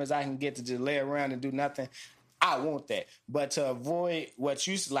much time as I can get to just lay around and do nothing, I want that. But to avoid what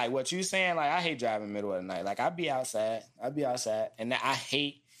you saying, like I hate driving middle of the night. Like I be outside, and I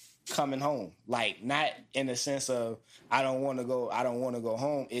hate coming home. Like not in the sense of I don't want to go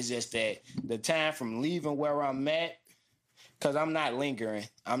home. It's just that the time from leaving where I'm at. Because I'm not lingering.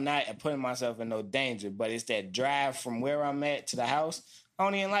 I'm not putting myself in no danger. But it's that drive from where I'm at to the house. I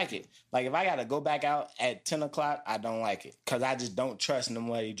don't even like it. Like, if I got to go back out at 10 o'clock, I don't like it. Because I just don't trust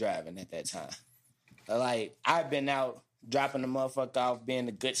nobody driving at that time. Like, I've been out dropping the motherfucker off, being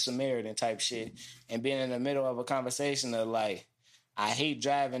the good Samaritan type shit, and being in the middle of a conversation of, like, I hate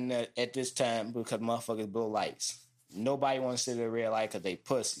driving at this time because motherfuckers blow lights. Nobody wants to sit at a red light because they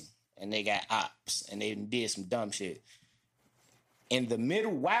pussy. And they got ops. And they did some dumb shit. In the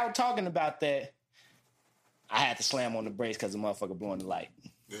middle, while talking about that, I had to slam on the brakes because the motherfucker blowing the light.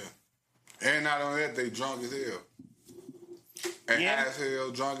 Yeah. And not only that, they drunk as hell. And high as hell,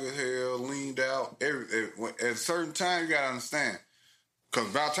 drunk as hell, leaned out. At a certain time, you got to understand. Because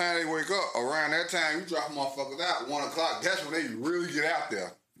by the time they wake up, around that time, you drop motherfuckers out, 1 o'clock. That's when they really get out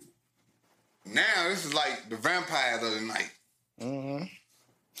there. Now, this is like the vampires of the night. Mm-hmm.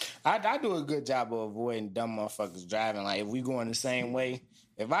 I do a good job of avoiding dumb motherfuckers driving. Like, if we going the same way,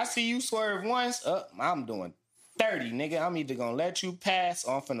 if I see you swerve once, I'm doing 30, nigga. I'm either going to let you pass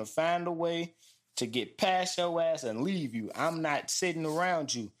or I'm finna find a way to get past your ass and leave you. I'm not sitting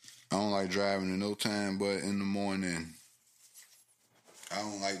around you. I don't like driving at no time but in the morning. I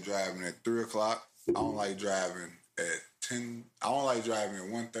don't like driving at 3 o'clock. I don't like driving at 10. I don't like driving at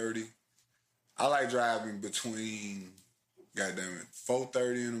 1:30. I like driving between... Goddamn it,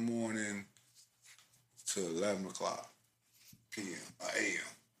 4:30 in the morning to 11 o'clock p.m. or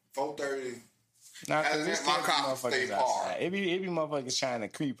a.m. 4:30. Nah, cause my car stay parked. It be motherfuckers trying to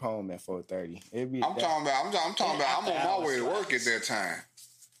creep home at 4:30. I'm talking about. I'm on my way to work at that time.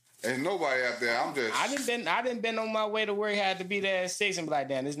 There's nobody out there. I'm just. I didn't been on my way to work. Had to be there at 6 and be like,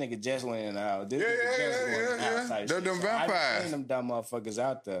 damn, this nigga just went in the house. Yeah. They're them vampires. I seen them dumb motherfuckers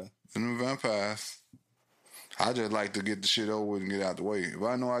out there. Them vampires. I just like to get the shit over with and get out the way. If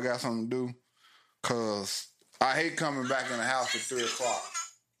I know I got something to do, because I hate coming back in the house at 3 o'clock,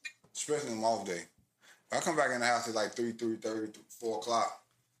 especially on my off day. If I come back in the house at like 3:30, 4 o'clock,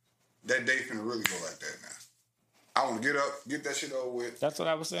 that day finna really go like that now. I want to get up, get that shit over with. That's what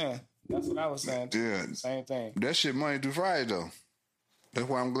I was saying. Yeah. Same thing. That shit Monday through Friday, though. That's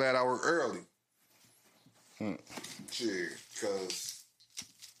why I'm glad I work early. Shit, because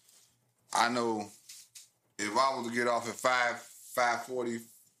I know... If I was to get off at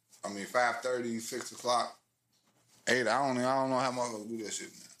 5:30, 6 o'clock, 8, I don't know how I'm gonna do that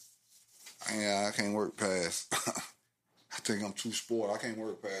shit now. I can't work past. I think I'm too spoiled. I can't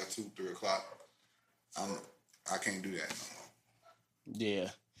work past 2, 3 o'clock. I can't do that no more.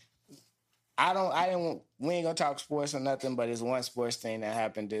 Yeah. We ain't gonna talk sports or nothing, but it's one sports thing that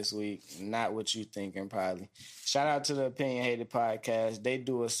happened this week. Not what you thinking, probably. Shout out to the Opinion Hated Podcast. They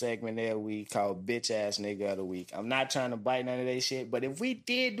do a segment every week called Bitch Ass Nigga of the Week. I'm not trying to bite none of that shit, but if we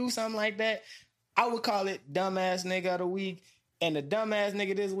did do something like that, I would call it Dumbass Nigga of the Week. And the dumbass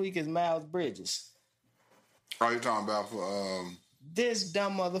nigga this week is Miles Bridges. Oh, you talking about for this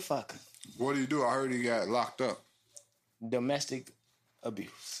dumb motherfucker. What did he do? I heard he got locked up. Domestic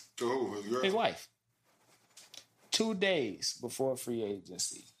abuse. To who? His girl? His wife. 2 days before free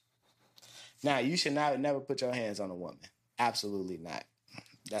agency. Now, you should never put your hands on a woman. Absolutely not.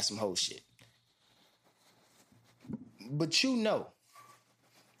 That's some whole shit. But you know.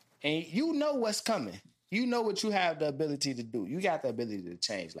 And you know what's coming. You know what you have the ability to do. You got the ability to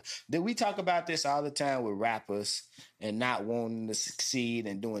change. Did we talk about this all the time with rappers and not wanting to succeed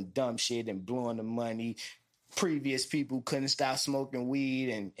and doing dumb shit and blowing the money? Previous people couldn't stop smoking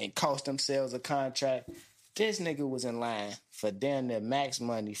weed and cost themselves a contract. This nigga was in line for damn near max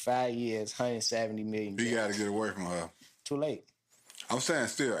money, 5 years, $170 million. He got to get away from her. Too late. I'm saying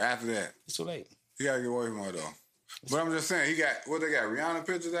still, after that. It's too late. He got to get away from her, though. But I'm just saying, they got Rihanna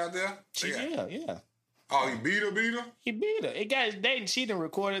pictures out there? Yeah. Oh, he beat her? He beat her. It got she done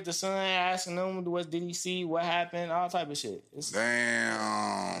recorded the son asking him did he see what happened, all type of shit.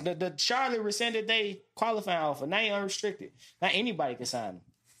 Damn. The Charlotte rescinded they qualifying offer. Now he unrestricted. Now anybody can sign him.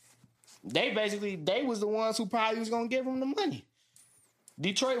 They was the ones who probably was gonna give him the money.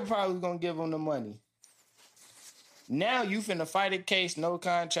 Detroit probably gonna give him the money. Now you finna fight a case, no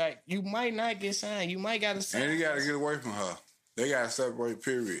contract. You might not get signed. You might gotta sign. And you gotta get away from her. They gotta separate.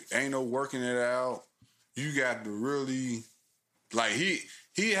 Period. Ain't no working it out. You got to really, like he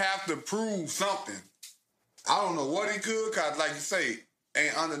have to prove something. I don't know what he could, cause like you say,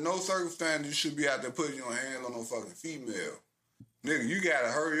 ain't under no circumstance you should be out there putting your hands on no fucking female. Nigga, you gotta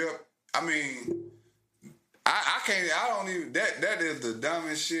hurry up. I mean, I can't. I don't even. That is the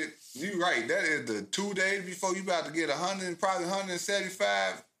dumbest shit. You right. That is the 2 days before you about to get 100, probably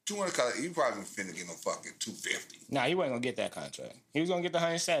 175, 200. Cause you probably finna get no fucking 250. Nah, he wasn't gonna get that contract. He was gonna get the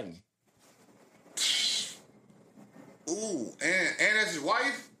 170. Ooh, and that's his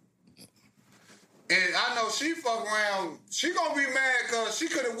wife. And I know she fuck around. She gonna be mad because she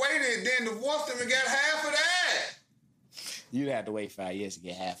could have waited and then divorced him and got half of that. You'd have to wait 5 years to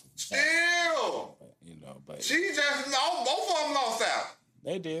get half of it. Still. But She just, both of them lost out.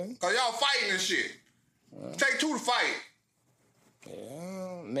 they did. Because y'all fighting and shit. Take two to fight.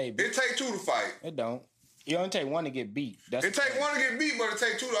 Yeah, maybe. It take two to fight. It don't. You only take one to get beat. It take one to get beat, but it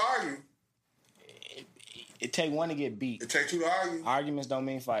take two to argue. It take one to get beat. It take two to argue. Arguments don't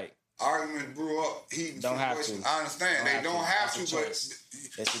mean fight. Arguments brew up heat. Don't have to. I understand. They don't have to, but it's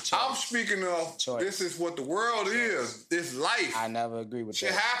a choice. I'm speaking of choice. This is what the world is. This life. I never agree with Shit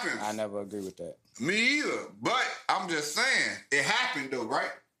that. happens. I never agree with that. Me either. But I'm just saying, it happened though,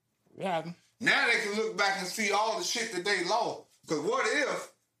 right? It happened. Now they can look back and see all the shit that they lost. Because what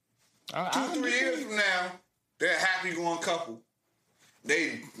if 2-3 years from now, they're a happy going couple.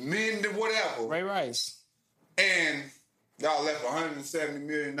 They mended whatever. Ray Rice. And y'all left $170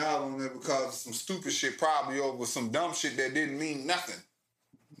 million on there because of some stupid shit, probably over some dumb shit that didn't mean nothing.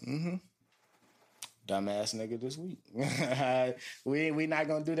 Mm-hmm. Dumbass nigga this week. we not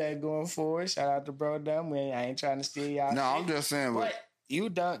gonna do that going forward. Shout out to Bro Dumb. I ain't trying to steal y'all. No, I'm just saying. But you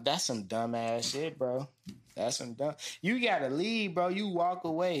dumb. That's some dumbass shit, bro. That's some dumb. You gotta leave, bro. You walk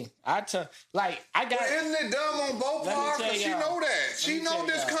away. I got. Isn't it dumb on both parts? Cause she know that. She know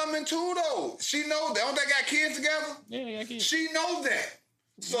this coming too, though. She know that. Don't they got kids together? Yeah, they got kids. She knows that.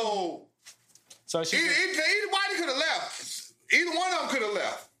 So she either could have left. Either one of them could have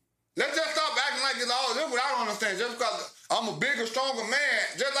left. Let's just stop acting like it's all this. What I don't understand. Just because I'm a bigger, stronger man,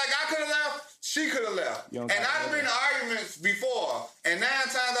 just like I could have left, she could have left. And I've been in arguments before. And 9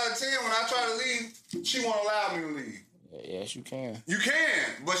 times out of 10, when I try to leave, she won't allow me to leave. Yes, you can. You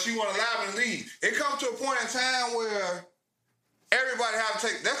can, but she won't allow me to leave. It comes to a point in time where everybody have to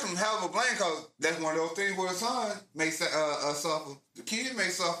take. That's some hell of a blame because that's one of those things where the son may suffer, the kid may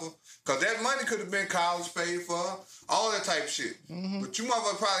suffer because that money could have been college paid for, all that type of shit. Mm-hmm. But you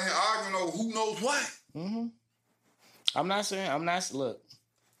motherfuckers probably here arguing over who knows what. Mm-hmm. I'm not saying. Look.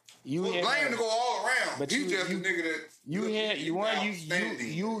 You blame to go all around, but he's just a nigga that you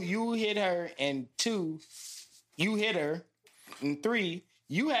hit her, and 2, you hit her, and 3,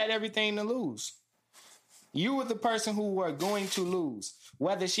 you had everything to lose. You were the person who were going to lose,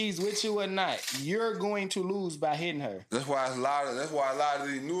 whether she's with you or not. You're going to lose by hitting her. That's why a lot of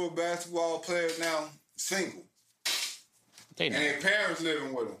these newer basketball players now single. They not. And their parents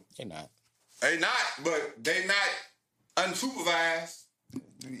living with them. They not, but they not unsupervised.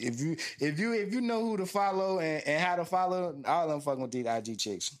 If you know who to follow and how to follow, all of them fucking with these IG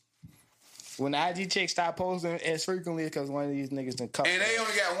chicks. When the IG chicks stop posting as frequently because one of these niggas done cut. And they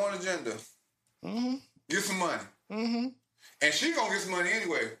only got one agenda. Mm-hmm. Get some money. Mm-hmm. And she gonna get some money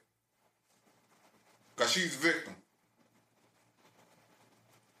anyway. Because she's the victim.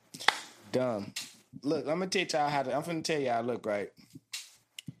 Dumb. Look, I'm finna tell y'all, look, right?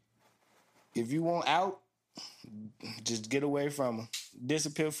 If you want out, just get away from her.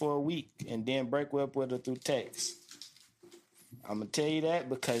 Disappear for a week and then break up with her through text. I'm gonna tell you that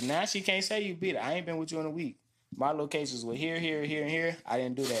because now she can't say you beat her. I ain't been with you in a week. My locations were here, here, here, and here. I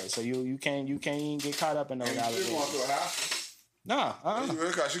didn't do that, so you can't even get caught up in those allegations. No,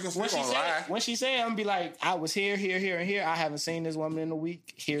 when she said, I'm gonna be like, I was here, here, here, and here. I haven't seen this woman in a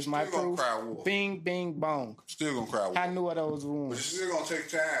week. Here's my proof. Bing, bing, bong. Still gonna cry wolf. I knew what those rooms. But she's still gonna take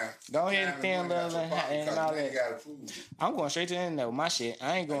time. Go ahead and thin love and all that. I'm going straight to the internet with my shit.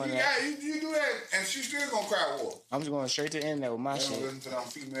 I ain't going there. Yeah, you do that, and she's still gonna cry wolf. I'm just going straight to the internet with my shit. Don't listen to them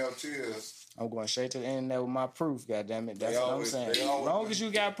female tears. I'm going straight to the internet with my proof. Goddammit, that's what I'm saying. As long as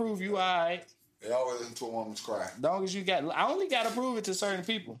you got proof, you alright. They always listen to a woman's cry. As long as you got, I only got to prove it to certain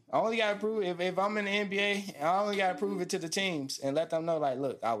people. I only got to prove if I'm in the NBA, I only got to prove it to the teams and let them know, like,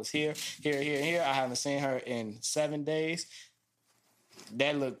 look, I was here, here, here, and here. I haven't seen her in 7 days.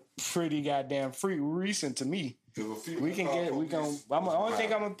 That looked pretty goddamn recent to me. We can get, we can. Only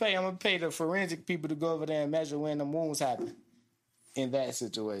thing I'm gonna pay the forensic people to go over there and measure when the wounds happen. in that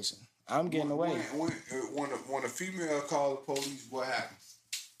situation. I'm getting away. When a female calls the police, what happens?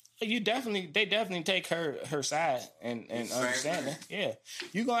 They definitely take her side and understand that. Yeah.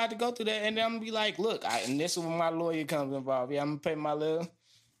 You're going to have to go through that. And then I'm going to be like, look, and this is when my lawyer comes involved. Yeah, I'm going to pay my little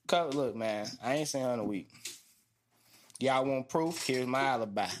cover. Look, man, I ain't saying her in a week. Y'all want proof? Here's my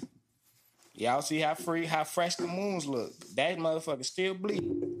alibi. Y'all see how fresh the moons look. That motherfucker still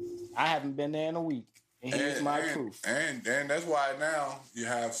bleeding. I haven't been there in a week. And here's my proof. And that's why now you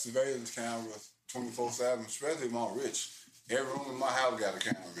have surveillance cameras 24/7, especially if I'm rich. Every room in my house got a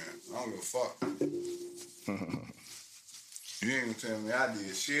camera in it. I don't give a fuck. You ain't gonna tell me I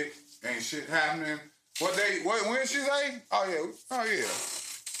did shit. Ain't shit happening. When she say? Oh yeah.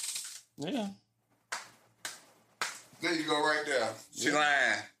 Yeah. There you go right there. She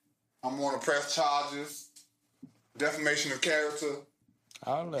lying. I'm gonna press charges, defamation of character.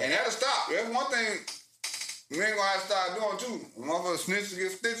 And that'll stop. That's one thing we ain't gonna have to start doing too. Motherfuckers snitches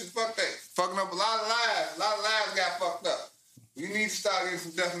get stitches, fuck that. Fucking up a lot of lives. A lot of lives got fucked up. You need to start getting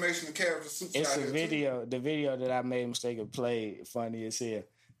some defamation of character suits. It's a video. The video that I made a mistake of played funny as hell.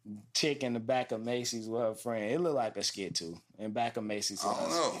 Chick in the back of Macy's with her friend. It looked like a skit too. In back of Macy's. I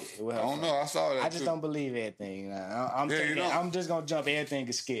don't know. I saw that. I just don't believe everything. I'm just gonna jump everything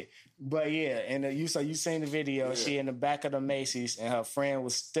a skit. But yeah, and you seen the video. Yeah. She in the back of the Macy's and her friend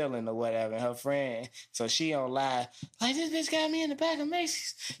was stealing or whatever. And her friend, so she on live like, this bitch got me in the back of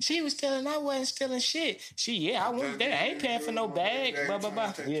Macy's. She was stealing. I wasn't stealing shit. I went there. I ain't paying for no bag. Blah blah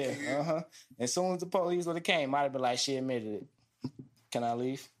blah. Yeah. As soon as the police would have came, I'd have been like, she admitted it. Can I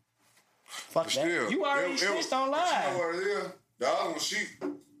leave? Fuck that. Still, you already switched on live. You know what it is? The other one,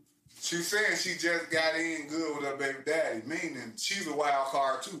 she saying she just got in good with her baby daddy, meaning she's a wild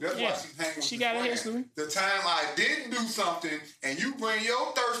card too. That's why she's hanging with She got a history. The time I didn't do something and you bring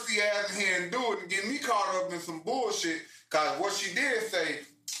your thirsty ass in here and do it and get me caught up in some bullshit, cause what she did say,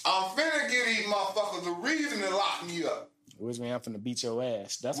 I'm finna give these motherfuckers a reason to lock me up. Which mean I'm finna beat your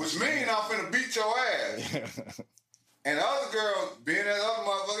ass. Which mean I'm finna beat your ass. And the other girl, being that other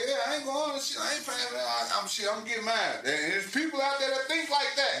motherfucker, I ain't going to shit. I ain't paying that. I'm getting mad. And there's people out there that think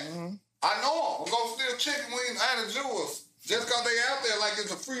like that. Mm-hmm. I know them. I'm going to steal chicken wings out of Jewels just because they out there like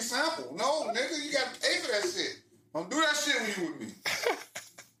it's a free sample. No, nigga, you got to pay for that shit. Don't do that shit when you with me.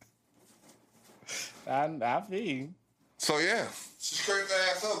 I feel you. So, yeah. She scraped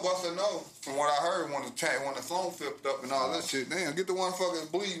her ass up, bust her nose. From what I heard, when the phone flipped up and all that shit, damn, get the one fucking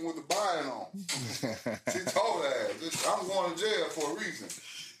bleeding with the binding on. She told her ass, I'm going to jail for a reason.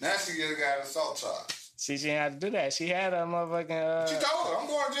 Now she got an assault charge. She didn't have to do that. She had a motherfucking... She told her, I'm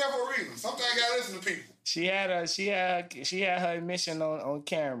going to jail for a reason. Sometimes you got to listen to people. She had her admission on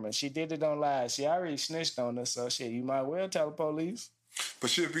camera. She did it on live. She already snitched on us, so shit, you might well tell the police. But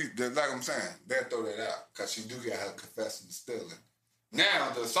she'll be, like I'm saying, they'll throw that out because she do got her confessing to stealing.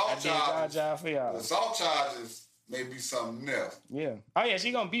 Now, the assault charges may be something else. Yeah. Oh, yeah,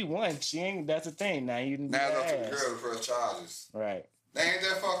 she gonna be one. That's the thing. Now, you now it's up to the girl to press charges. Right. They ain't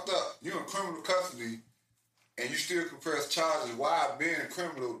that fucked up. You in criminal custody, and you still can press charges while being a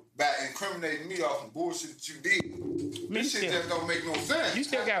criminal by incriminating me off some bullshit that you did. This shit just don't make no sense. You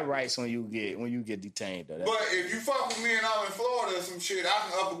still got rights when you get detained, though. But if you fuck with me and I'm in Florida or some shit, I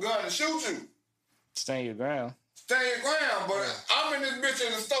can up a gun and shoot you. Stand your ground. Stand your ground, but I'm in this bitch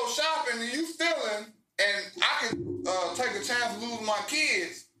in the store shopping and you stealing, and I can take a chance of losing my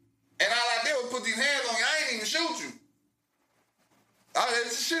kids, and all I did was put these hands on you. I ain't even shoot you.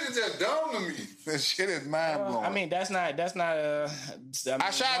 This shit is just dumb to me. This shit is mind blowing. I mean, that's not.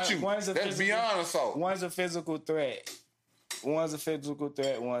 I shot you. That's beyond assault. One's a physical threat. One's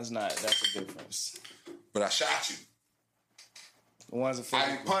One's not. That's the difference. But I shot you. One's a physical.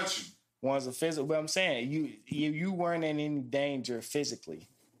 I didn't punch you. One's a physical. But I'm saying you weren't in any danger physically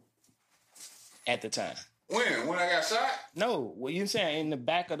at the time. When I got shot? No, what you saying in the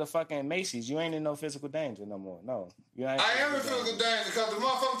back of the fucking Macy's, you ain't in no physical danger no more. No, I am in physical danger because the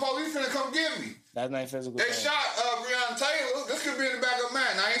motherfucking police finna come get me. That's not physical. They shot Breonna Taylor. This could be in the back of mine.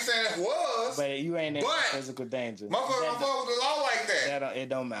 I ain't saying that was. But you ain't in physical danger. Motherfucker don't fuck with the law like that. It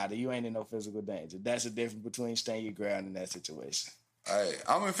don't matter. You ain't in no physical danger. That's the difference between staying your ground in that situation. Hey,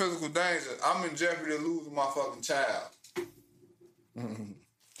 I'm in physical danger. I'm in jeopardy of losing my fucking child.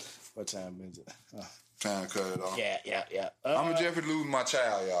 What time is it? Time to cut it off. Yeah. I'm in jeopardy of losing my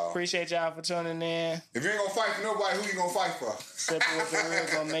child, y'all. Appreciate y'all for tuning in. If you ain't gonna fight for nobody, who you gonna fight for? Sipping with the Real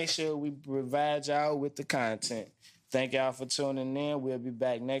gonna make sure we provide y'all with the content. Thank y'all for tuning in. We'll be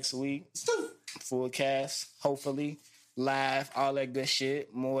back next week. Full cast, hopefully. Live, all that good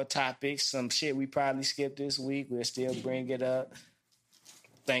shit. More topics. Some shit we probably skipped this week. We'll still bring it up.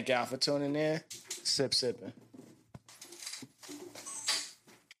 Thank y'all for tuning in. Sipping.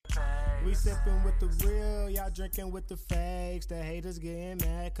 We sipping with the real, y'all drinking with the fakes. The haters getting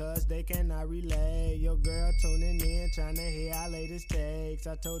mad cause they cannot relate. Your girl tuning in, trying to hear our latest takes.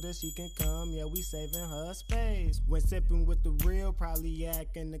 I told her she can come, yeah, we saving her space. When sipping with the real, probably yak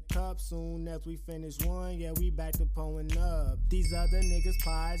in the cup. Soon as we finish one, yeah, we back to pulling up. These other niggas'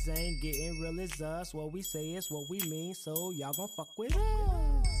 pies ain't getting real as us. What we say is what we mean, so y'all gon' fuck with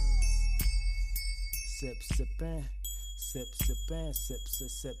us. Sip, sippin'. Sip, sippin', sip,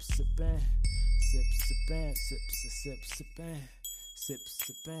 sip, sippin', sip, sippin', sip, sip, sippin', sip,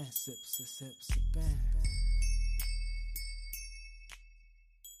 sippin', sip, sip, sippin'.